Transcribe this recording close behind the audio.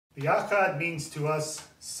Biachad means to us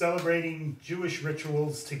celebrating Jewish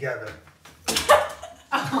rituals together.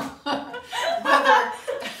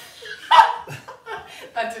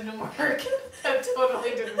 That didn't work. That totally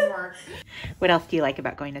didn't work. What else do you like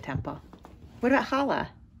about going to temple? What about challah?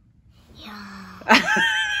 Yeah.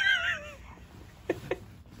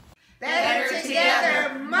 Better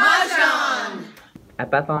together, Mahjong! At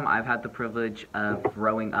Beth Am, I've had the privilege of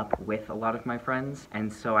growing up with a lot of my friends,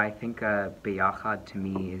 and so I think Biachad to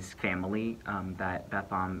me is family that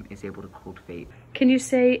Beth Am is able to cultivate. Can you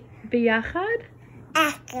say Biachad?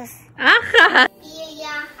 Achad. Achad!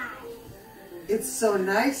 It's so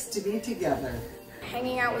nice to be together.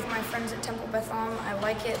 Hanging out with my friends at Temple Beth Am, I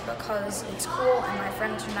like it because it's cool and my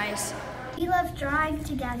friends are nice. We love drawing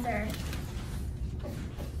together.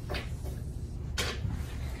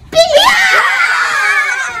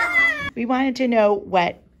 We wanted to know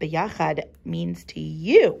what Biachad means to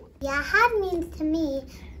you. Biachad means to me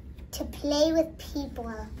to play with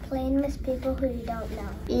people. Playing with people who you don't know.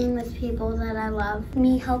 Being with people that I love.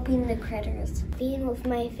 Me helping the critters. Being with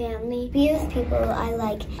my family. Being with people I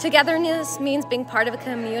like. Togetherness means being part of a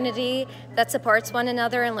community that supports one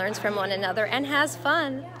another and learns from one another and has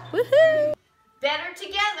fun. Woohoo! Better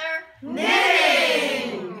together,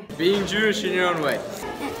 knitting! Being Jewish in your own way.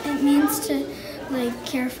 It means to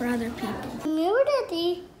care for other people.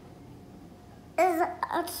 Community is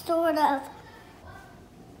a sort of,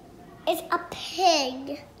 it's a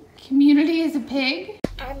pig. Community is a pig?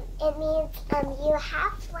 It means you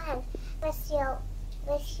have fun with your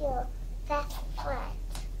best friend.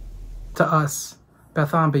 To us,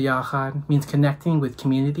 Beth Am Biachad means connecting with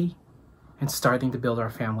community and starting to build our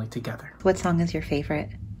family together. What song is your favorite?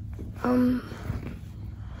 The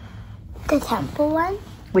temple one.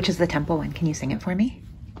 Which is the temple one? Can you sing it for me?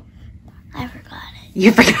 I forgot it.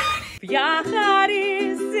 You forgot it. Biachad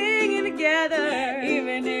is singing together,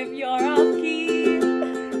 even if you're off key.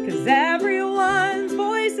 Cause everyone's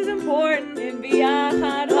voice is important in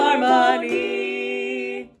Biachad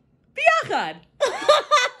harmony. Biachad!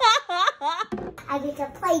 I get to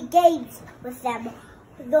play games with them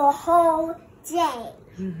the whole day.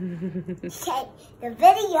 Okay, the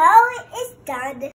video is done.